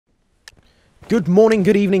Good morning,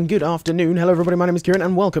 good evening, good afternoon. Hello everybody, my name is Kieren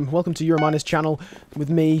and welcome to Eurominer's channel with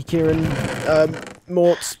me, Kieren,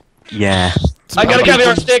 Morz. Yeah. I got a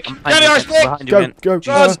caviar stick! Caviar stick! Go, run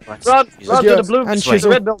to the blue, and Chizle.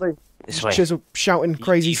 Red building. This way. Chizle shouting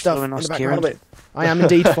crazy stuff in the background. Kieren? I am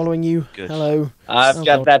indeed following you. Good. Hello. I've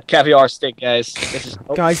got that caviar stick, guys. This is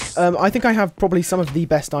Guys, I think I have probably some of the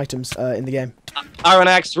best items in the game. Iron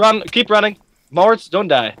axe, run, keep running. Morz, don't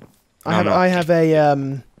die.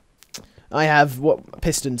 I have what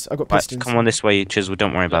pistons. I've got pistons. Right, come on this way, Chizle.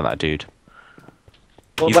 Don't worry about that dude.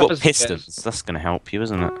 What You've got weapons, pistons. guys? That's gonna help you,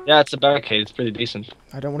 isn't it? Yeah, it's a barricade. It's pretty decent.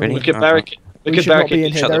 I don't want Really? to. We could barricade. We could should not be barricade.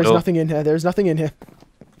 in here. Shut the There is door. nothing in here. There is nothing in here.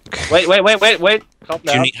 Wait. Calm Do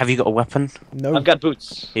you down. need, have you got a weapon? No. I've got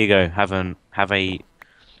boots. Here you go. Have a Have one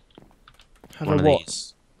a of what?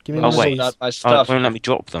 these. Give me Oh, one of wait. these. Not my Oh, it stuff. won't let me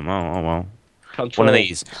drop them. Oh well. Control. One of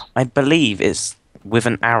these. I believe it's with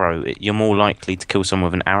an arrow. You're more likely to kill someone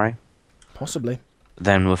with an arrow Possibly.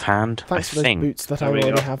 than with hand. Thanks I for those think. boots that I There we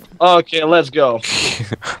already go. have. Okay, let's go.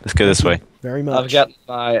 Let's go this way. Very much. I've got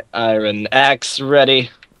my iron axe ready.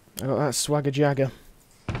 I got that swagger jagger.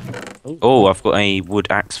 Oh, I've got a wood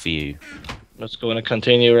axe for you. Let's go and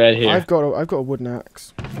continue right here. I've got a wooden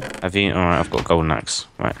axe. Have you? All right. I've got a golden axe.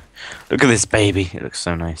 Right. Look at this baby. It looks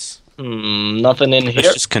so nice. Nothing in here.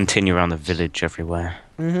 Let's just continue around the village everywhere.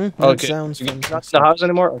 That Okay. sounds You not in fantastic. the house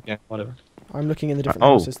anymore? Okay, whatever. I'm looking in the different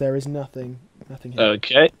Oh. houses. There is nothing here.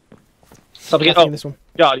 Okay. Something. Nothing in Oh this one.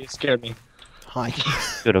 God, you scared me. Hi.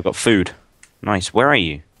 Good. I've got food. Nice. Where are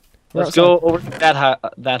you? We're Let's go over to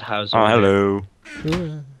that house. Oh, over hello.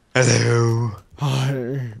 Hello.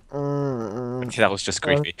 Hi. That was just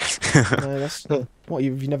creepy. No, that's what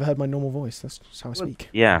you've never heard my normal voice. That's just how I speak.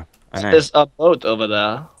 Yeah, I know. There's a boat over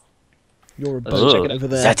there. You're a Let's bird check it out. over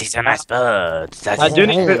there. That is a nice bird. That I is do a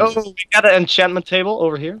need. Oh, we got an enchantment table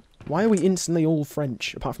over here. Why are we instantly all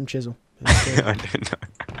French apart from Chizle? I don't know.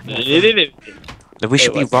 Ow! We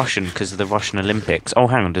should be what's- Russian because of the Russian Olympics. Oh,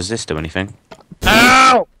 hang on. Does this do anything?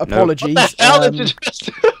 Apologies. What the hell did you just?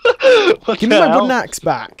 What Give me the my hell? wooden axe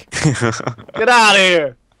back. Get out of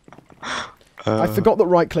here! I forgot that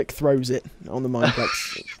right click throws it on the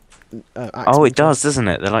Mineplex. Axe Oh, it button. does, doesn't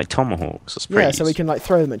it? They're like tomahawks. That's pretty Yeah, so we useful. can like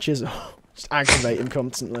throw them at Chizle. Just aggravate him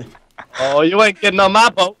constantly. Oh, you ain't getting on my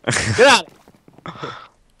boat. Get out!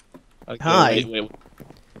 Okay, Hi. wait.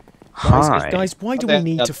 Guys, why do we Okay,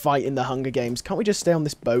 need to fight in the Hunger Games? Can't we just stay on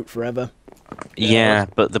this boat forever? Yeah,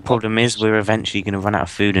 but the problem is we're eventually going to run out of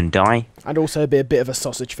food and die, And also be a bit of a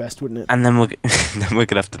sausage fest, wouldn't it? and then then we're going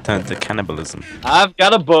to have to turn to cannibalism. I've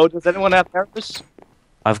got a boat. Does anyone have arrows?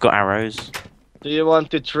 I've got arrows. Do you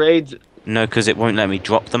want to trade? No, because it won't let me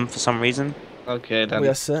drop them for some reason. Okay, then. We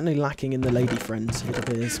are certainly lacking in the lady friends, it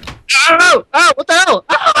appears. Ow! Ow! What the hell?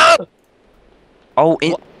 Ow! Oh,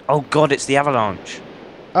 oh God, it's the avalanche.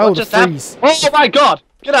 Oh, What the just happened? freeze! Oh my God!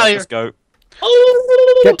 Get out of here! Let's go.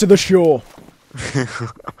 Get to the shore!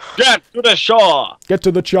 Get to the shore! Get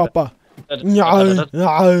to the chopper! Let's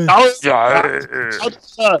Let's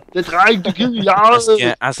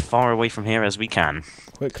get as far away from here as we can,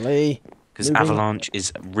 Quickly! because Moving. avalanche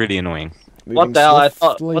is really annoying. What the hell? I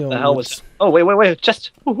thought. What the hell was that? Oh, wait.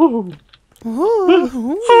 Chest.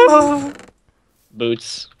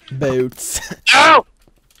 Boots. Boots. Ow!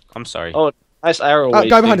 I'm sorry. Oh, nice arrow.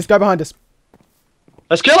 Guy behind us,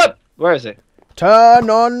 Let's kill him! Where is he? Turn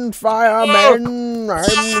on fire, men!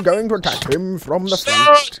 I'm going to attack him from the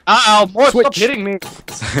front. Ow! More stop Switch. hitting me!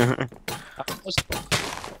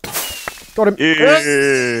 Got him.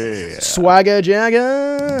 Yeah. Swagger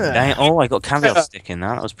Jagger! Dang, oh, I got caviar stick in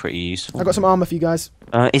that. That was pretty useful. I got some armor for you guys.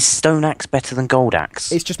 Is stone axe better than gold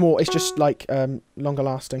axe? It's just like longer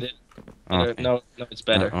lasting. Okay. No, it's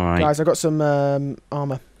better. All right. Guys, I got some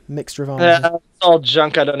armor. Mixture of armor. It's all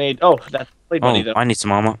junk I don't need. Oh, that's blade money Oh, though. I need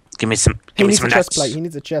some armor. Give me some. He Give me needs some a chest nuts. plate. He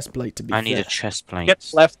needs a chest plate to be I need fair. a chest plate. Get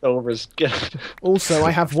leftovers. Get. Also,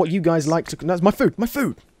 I have what you guys like to... That's my food! My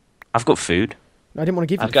food! I've got food. I didn't want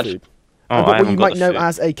to give you I've got- food. Oh, I've got I what haven't you got might the know food.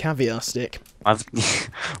 as a caviar stick. I've.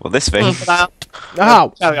 Well, this thing.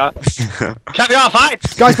 Ow! Caviar fight!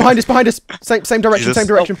 Guys, behind us! Same direction, Jesus. same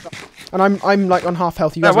direction. And I'm like on half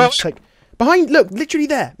health. You guys where- want to take... Behind, look, literally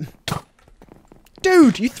there.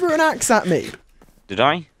 Dude, you threw an axe at me. Did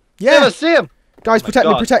I? Yeah. Let's see him. Guys, Oh my protect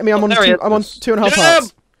me, God. protect me. I'm Oh, on there he two, is. I'm on 2.5 Get him!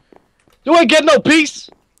 hearts. You ain't get no peace.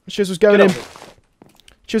 Chizzle's going Get in. over.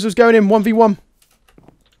 Chizzle's going in. 1v1.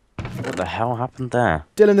 What the hell happened there?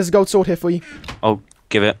 Dylan, there's a gold sword here for you. Oh,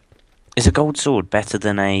 give it. Is a gold sword better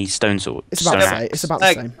than a stone sword? It's about Stone the same. axe? It's about the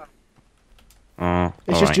Like- same. Oh,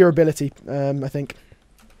 It's just durability, I think.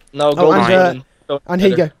 No, go and, And here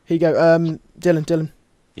you go. Here you go. Dylan.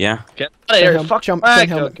 Yeah. Get out of here. Jump, Fuck jump, back.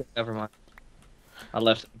 helmet. Okay, never mind. I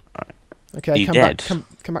left. Okay, Are you come dead? back.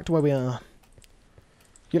 Come back to where we are.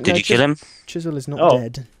 Did you kill him? Chisle is not No.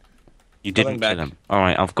 dead. You Coming didn't back. kill him.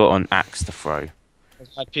 Alright, I've got an axe to throw.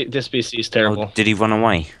 This PC is terrible. Oh, did he run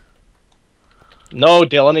away? No,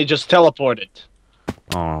 Dylan, he just teleported.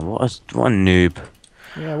 Oh, what a noob.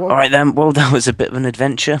 Yeah. What? Alright then, well that was a bit of an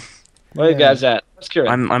adventure. Where you guys at? Where's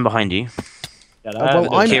Kieren? I'm behind you. Well,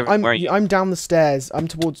 Kieren, where are you? I'm down the stairs. I'm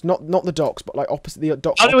towards not the docks, but like opposite the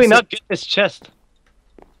docks. How do we not get this chest?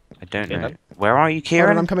 I don't Okay, know. then. Where are you, Hold on,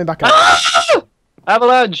 Kieren? I'm coming back up.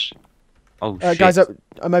 Avalanche! Oh shit. Guys,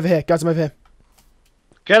 I'm over here. Guys, I'm over here.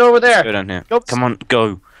 Get over there! Go down here. Go. Come on,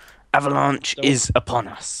 go. Avalanche Go. is upon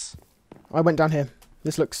us. I went down here.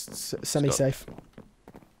 This looks semi-safe.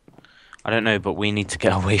 I don't know, but we need to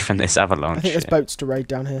get away from this avalanche. I think there's boats to raid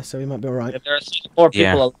down here, so we might be alright. Yeah, there's 4 people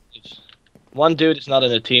Yeah. alive. One dude is not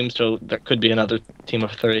in a team, so there could be another team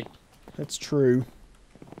of 3. That's true.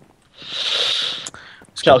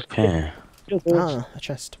 Let's go up here. Ah, a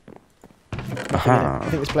chest. I Aha.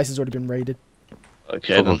 think this place has already been raided.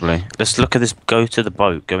 Okay, then. Probably. Let's look at this. Go to the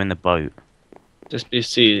boat. Go in the boat. This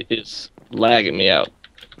PC is lagging me out.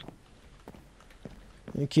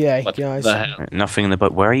 Okay, What guys. the hell? Nothing in the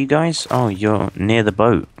boat. Where are you guys? Oh, you're near the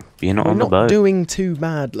boat. But you're not We're on the not boat. doing too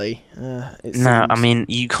badly. It No, I seems. mean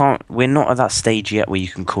you can't. We're not at that stage yet where you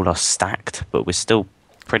can call us stacked, but we're still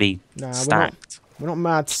pretty Nah, stacked. we're not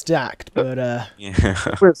mad stacked, but Yeah.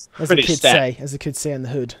 We're as the pretty kids stacked. say, in the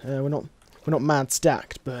hood, we're not mad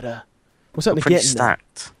stacked, but we're We're certainly pretty getting there.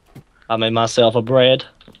 stacked. I made myself a bread.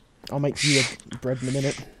 I'll make you a bread in a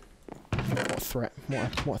minute. What a threat!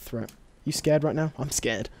 What a threat! You scared right now? I'm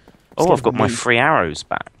scared. Oh, Scared I've got of my me. 3 arrows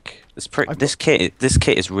back. I've This kit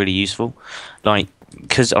is really useful, like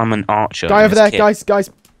because I'm an archer. Guy and over this there, kit- guys.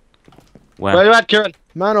 Where? Where you at, Kieren?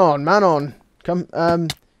 Man on. Come.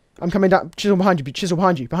 I'm coming down. Chisle behind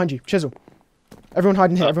you. Behind you. Chisle. Everyone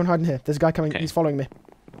hiding here. Everyone hiding here. There's a guy coming. Okay. He's following me.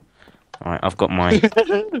 All right, I've got my.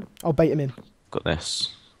 I'll bait him in. got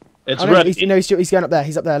this. It's Oh, no, ready. he's going up there.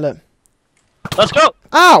 He's up there. Look. Let's go!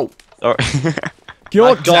 Ow! Sorry.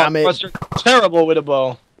 God My damn it! Morz, you're terrible with a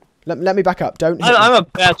bow. Let me back up. Don't hit me. I'm a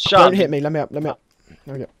bad shot. Don't hit me. Let me up. There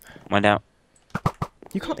we go. Mind out.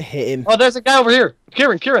 You can't hit him. Oh, there's a guy over here.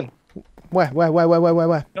 Kieren. Where? Go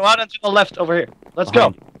out and to the left over here. Let's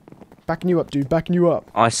Behind. go. Backing you up, dude. Backing you up.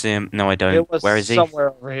 I see him. No, I It don't. was Where is he?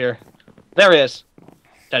 somewhere over here. There he is.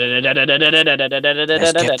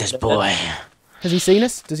 Let's get this boy. Has he seen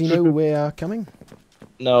us? Does he know we're coming?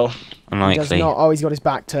 No. He does Unlikely. not. Oh, he's got his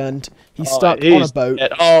back turned. He's Oh, stuck on a he's boat.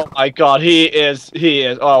 dead. Oh my god, he is.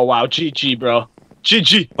 Oh wow, GG, bro.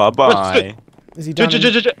 GG. Bye bye. Is he down? He's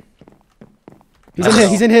in.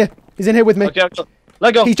 He's in here. He's in here with me. Okay,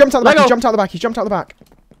 let go. He jumped out the Let back. He go. jumped out the back. He jumped out the back.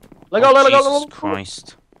 Let go. Oh, Let go. Jesus Let go.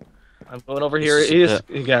 Christ. I'm going over here.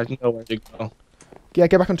 He got nowhere to go. Yeah,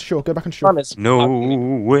 go back onto shore. Go back onto shore. Promise.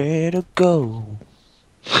 Nowhere to go.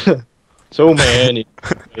 So many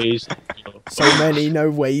ways to go. So many no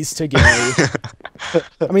ways to go.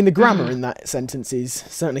 I mean, the grammar in that sentence is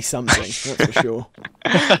certainly something. That's for sure.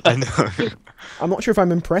 I know. I'm not sure if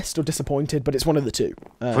I'm impressed or disappointed, but it's one of the two.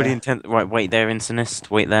 Pretty intense. Right, wait there, Insanist.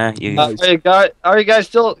 Wait there. You. Are you guys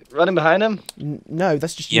still running behind him? No,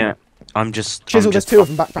 that's just you. Yeah. I'm just. Chisle, I'm there's just 2 of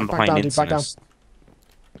them. I'm Back behind down, dude. Back down. Insanist.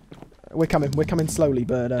 We're coming slowly,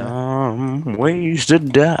 but Ways to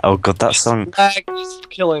die. Oh god, that song. Lag is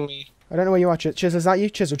killing me. I don't know where you are, Chisle. Is that you?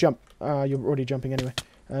 Chisle, jump. You're already jumping anyway.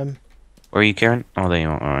 Where are you, Kieren? Oh, there you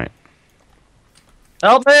are. All right.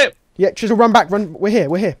 Help me! Yeah, Chisle, run back. Run. We're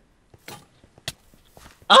here.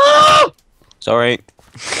 Ah! Sorry.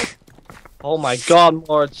 Oh my god,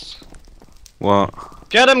 Morz. What?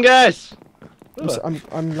 Get him, guys!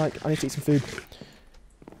 I'm like, I need to eat some food.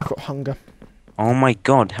 I've got hunger. Oh my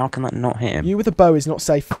god, how can that not hit him? You with a bow is not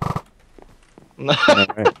safe.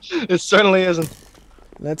 It certainly isn't.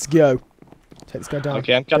 Let's go. Take this guy down.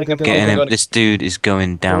 Okay, I'm cutting him. Getting him. Go. This dude is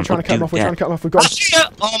going down. We're trying to cut him off. We've got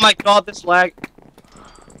him. Oh my god, this lag.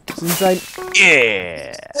 This is insane.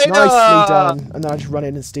 Yeah. Nicely done. And then I just run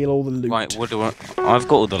in and steal all the loot. Right, what do I? I've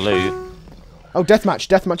got all the loot. Oh, deathmatch.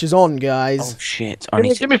 Deathmatch is on, guys. Oh shit! I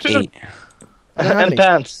need Give me to food. eat I don't have And any.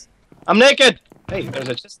 pants. I'm naked! Hey, there's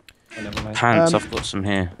a chest. Oh, never mind. pants. I've got some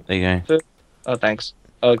here. There you go. Oh, thanks.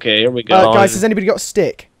 Okay, here we go. Guys, has anybody got a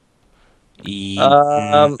stick?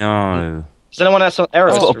 No. Does anyone have some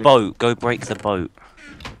arrows? I've got a boat. Go break the boat.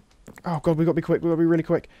 Oh god, we got to be quick. We got to be really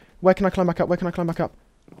quick. Where can I climb back up?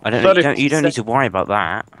 I don't know. You don't need to worry about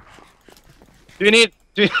that. Do you need...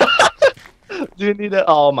 Do you need a...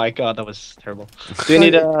 Oh my god, that was terrible. Do you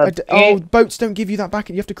need a... Oh, boats don't give you that back.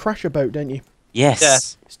 You have to crash a boat, don't you? Yes. Yeah.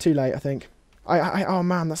 It's too late, I think. Oh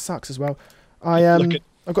man, that sucks as well. Look at-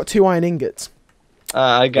 I've got 2 iron ingots.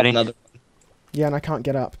 I got Ready? another one. Yeah, and I can't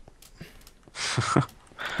get up.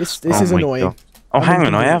 This Oh is my annoying. God. Oh, I'm hang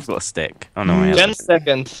on, I inconvenienced. have got a stick. Oh no, I 10 haven't.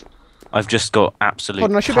 seconds. I've just got absolute.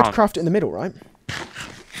 Hold on, I should be able to tons- craft it in the middle, right?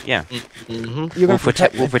 Yeah, Mm-hmm. You're we'll gonna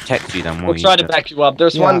protect me. We'll protect you then. We'll while you try to do it. back you up.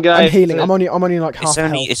 There's Yeah, one guy. I'm healing. I'm only like half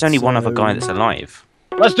health. It's only one other guy so- that's alive.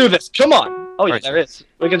 Let's do this. Come on. Oh yeah, Right. there is.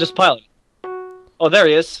 We can just pile it. Oh, there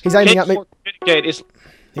he is. He's aiming at me. Gate is.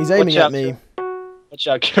 He's aiming Watch at out. me. Watch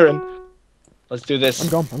out, Kieren. Let's do this. I'm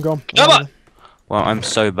gone. I'm gone. Come on. Well, I'm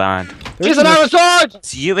so bad. There He's isn't an a- iron sword.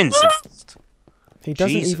 It's you, Insanist. He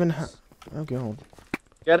doesn't Jesus. even have. Oh god.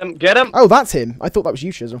 Get him. Get him. Oh, that's him. I thought that was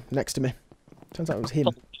you, Chizle, next to me. Turns out it was him.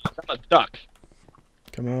 I'm a duck.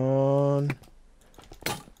 Come on.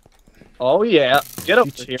 Oh yeah. Get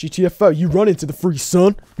over here. GTFO, you run into the free,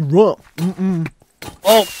 son. You run. Mm-mm.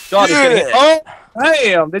 Oh god, he's getting. Oh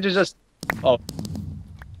damn! Did you just? Oh.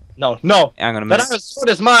 No, no. Hang on a That minute. iron sword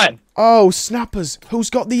is mine. Oh, snappers.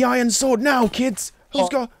 Who's got the iron sword now, kids? Who's Oh.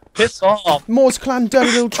 got... Piss off. Morz clan,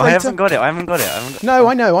 dirty little I haven't traitor. got it. I haven't got it. I haven't got No,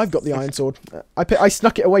 I know. I've got the iron sword. I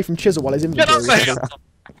snuck it away from Chizle while his Get inventory over was here. full.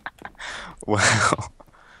 Wow.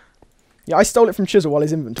 Yeah, I stole it from Chizle while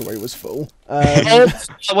his inventory was full. Oh,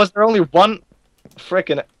 was there only one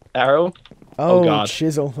frickin' arrow? Oh, God.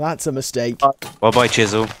 Chizle, that's a mistake. Well, bye,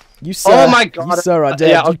 Chisel. You sir, Oh my God. you sir are dead.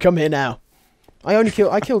 Yeah, You come here now. I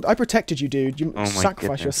protected you, dude. You Oh my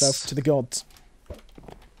sacrifice goodness. yourself to the gods.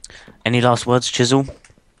 Any last words, Chisel?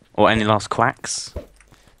 Or any last quacks?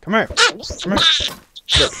 Come here. Come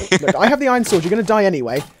here. Look, I have the iron sword. You're going to die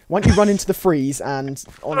anyway. Why don't you run into the freeze and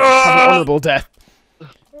have an honourable death?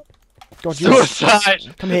 God, you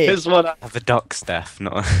Suicide. Come here. Is what I... Have a duck's death,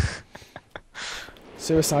 not.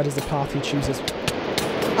 Suicide is the path he chooses.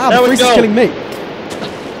 Ah, There the we freeze is go. killing me.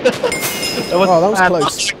 That was, Oh, that was bad.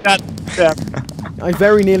 close. God damn. I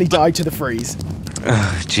very nearly died to the freeze.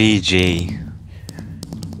 GG.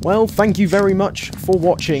 Well, thank you very much for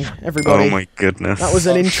watching, everybody. Oh my goodness. That was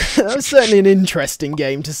that was certainly an interesting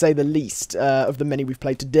game, to say the least, of the many we've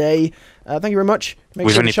played today. Thank you very much. Make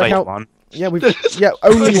We've sure only to check played out. one. Yeah,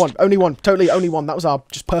 only one, totally only one. That was our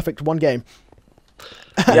just perfect one game.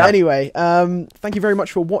 Yeah. Anyway, thank you very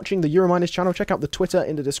much for watching the Eurominers channel. Check out the Twitter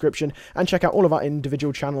in the description, and check out all of our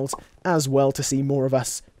individual channels as well to see more of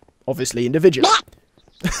us, obviously individually.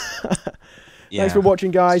 Yeah. Thanks for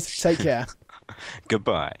watching, guys. Take care.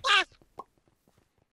 Goodbye.